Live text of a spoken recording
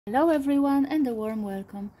Hello everyone and a warm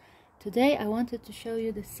welcome. Today I wanted to show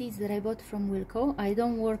you the seeds that I bought from Wilko. I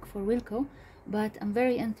don't work for Wilko, but I'm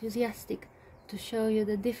very enthusiastic to show you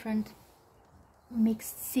the different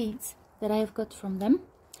mixed seeds that I've got from them.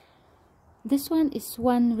 This one is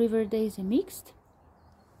Swan River Daisy mixed,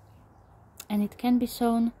 and it can be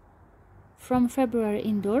sown from February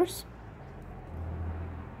indoors.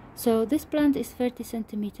 So this plant is 30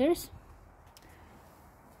 centimeters.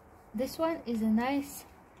 This one is a nice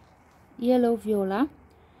yellow viola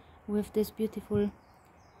with this beautiful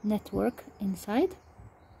network inside,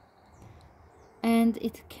 and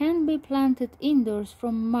it can be planted indoors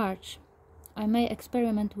from March. I may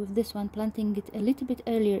experiment with this one, planting it a little bit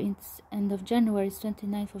earlier. It's end of January, it's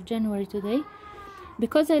 29th of January today.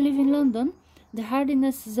 Because I live in London, the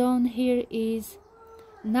hardiness zone here is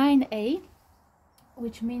 9A,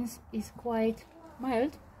 which means it's quite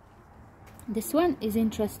mild. This one is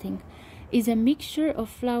interesting. It's a mixture of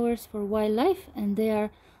flowers for wildlife, and they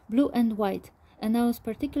are blue and white, and I was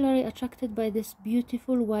particularly attracted by this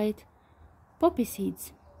beautiful white poppy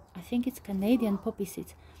seeds. I think it's Canadian poppy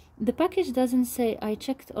seeds. The package doesn't say, I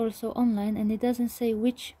checked also online, and it doesn't say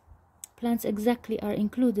which plants exactly are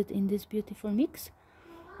included in this beautiful mix,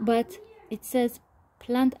 but it says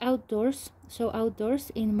plant outdoors, so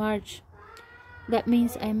outdoors in March. That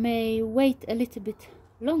means I may wait a little bit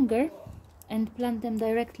longer and plant them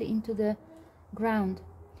directly into the ground.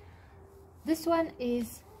 This one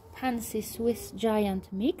is Pansy Swiss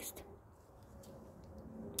Giant mixed.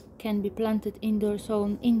 Can be planted indoors,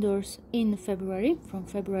 sown indoors in February, from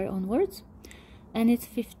February onwards, and it's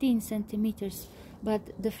 15 centimeters,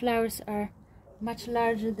 but the flowers are much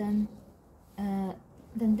larger than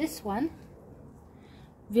this one.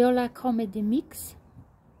 Viola Comedy mix,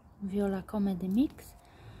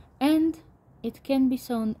 and it can be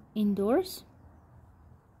sown indoors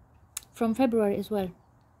from February as well.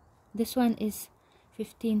 This one is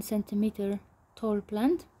 15 centimeter tall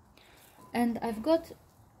plant, and I've got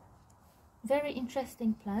very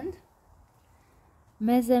interesting plant,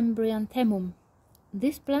 mesembryanthemum.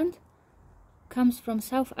 This plant comes from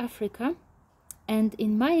South Africa, and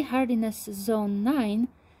in my hardiness zone 9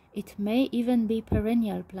 it may even be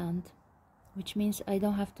perennial plant, which means I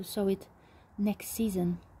don't have to sow it next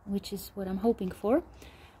season, which is what I'm hoping for.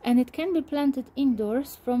 And it can be planted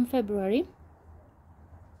indoors from February,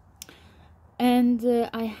 and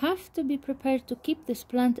I have to be prepared to keep this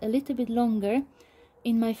plant a little bit longer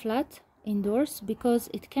in my flat indoors, because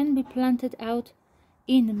it can be planted out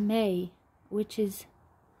in May, which is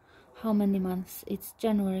how many months? It's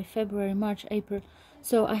January, February, March, April.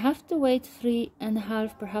 So I have to wait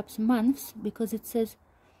 3.5 perhaps months, because it says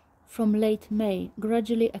from late May,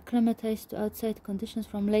 gradually acclimatize to outside conditions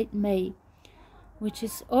from late May, which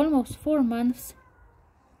is almost 4 months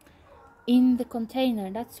in the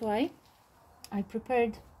container. That's why I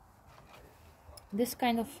prepared this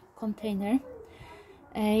kind of container.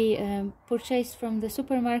 I purchased from the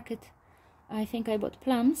supermarket. I think I bought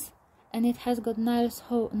plums, and it has got nice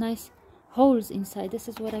holes inside. This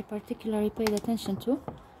is what I particularly paid attention to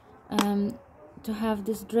have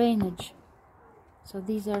this drainage. So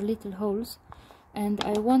these are little holes, and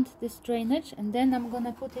I want this drainage, and then I'm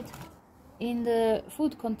gonna put it in the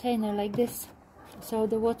food container like this, so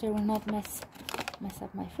the water will not mess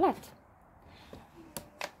up my flat.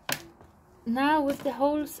 Now with the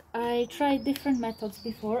holes, I tried different methods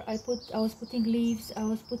before. I was putting leaves, I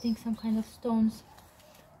was putting some kind of stones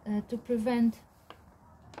to prevent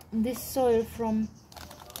this soil from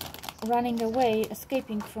running away,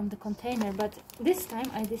 escaping from the container. But this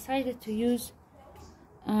time I decided to use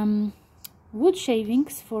wood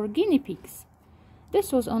shavings for guinea pigs.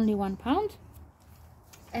 This was only £1,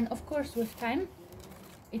 and of course with time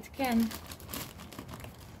it can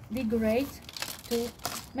degrade to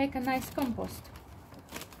make a nice compost.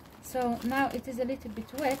 So now it is a little bit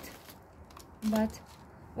wet, but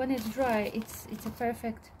when it's dry, it's a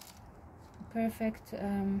perfect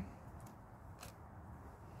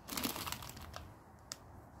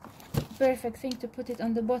thing to put it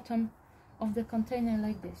on the bottom of the container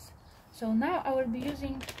like this. So now I will be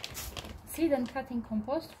using seed and cutting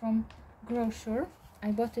compost from Grocer.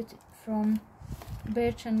 I bought it from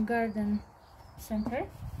Birch and Garden Center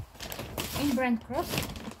in Brent Cross.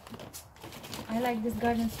 I like this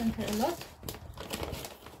garden center a lot,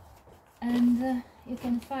 and you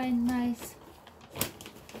can find nice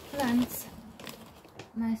plants,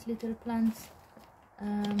 nice little plants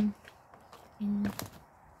in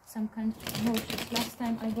some kind of mulches. Last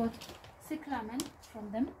time I got cyclamen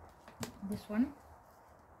from them, this one.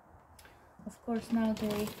 Of course now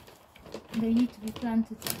they need to be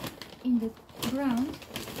planted in the ground.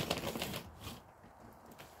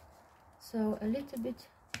 So a little bit,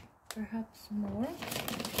 perhaps more.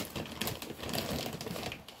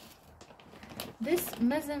 This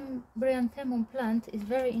mesembryanthemum plant is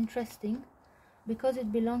very interesting because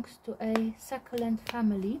it belongs to a succulent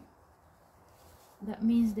family. That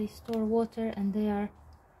means they store water and they are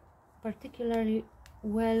particularly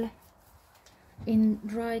well in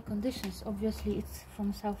dry conditions. Obviously it's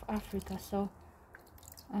from South Africa, so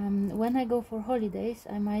when I go for holidays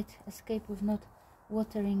I might escape with not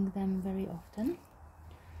watering them very often.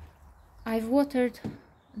 I've watered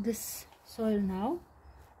this soil now,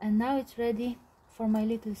 and now it's ready for my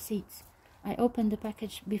little seeds. I opened the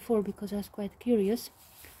package before because I was quite curious.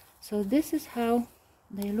 So this is how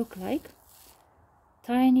they look like.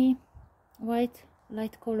 Tiny, white,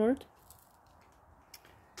 light colored.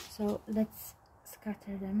 So let's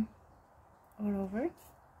scatter them all over.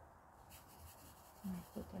 I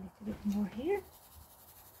put a little bit more here.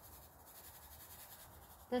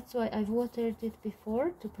 That's why I've watered it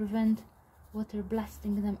before, to prevent water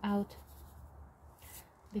blasting them out,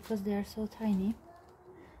 because they are so tiny.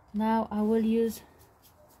 Now I will use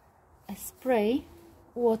a spray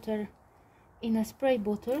water in a spray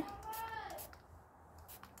bottle,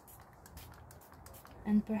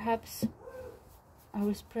 and perhaps I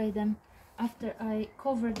will spray them after I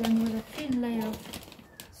cover them with a thin layer of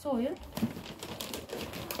soil.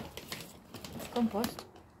 Compost.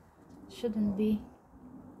 Shouldn't be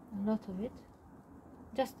a lot of it,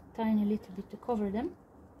 just a tiny little bit to cover them,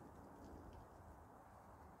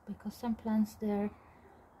 because some plants, they are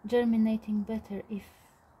germinating better if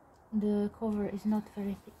the cover is not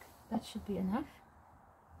very thick. That should be enough.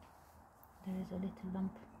 There is a little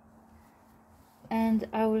lump. And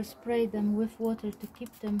I will spray them with water to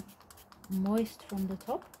keep them moist from the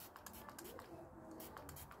top.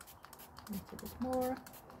 A little bit more.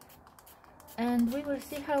 And we will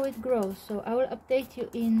see how it grows. So I will update you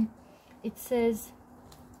in, it says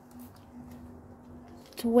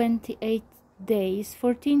 28 days,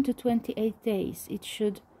 14 to 28 days it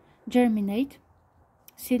should germinate.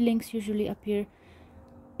 Seedlings usually appear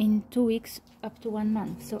in 2 weeks up to 1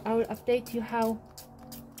 month. So I will update you how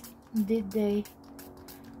did they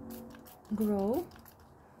grow.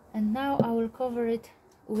 And now I will cover it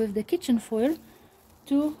with the kitchen foil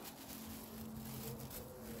to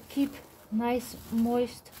keep nice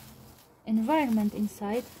moist environment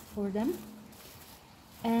inside for them.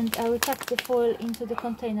 And I will tuck the foil into the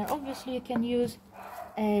container. Obviously you can use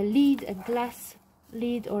a lid, a glass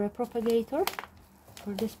lid, or a propagator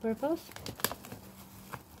for this purpose.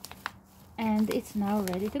 And it's now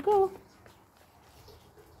ready to go.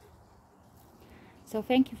 So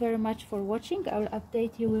thank you very much for watching. I will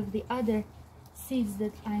update you with the other seeds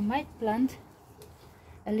that I might plant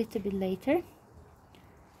a little bit later.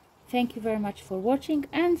 Thank you very much for watching,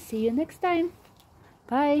 and see you next time.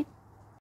 Bye.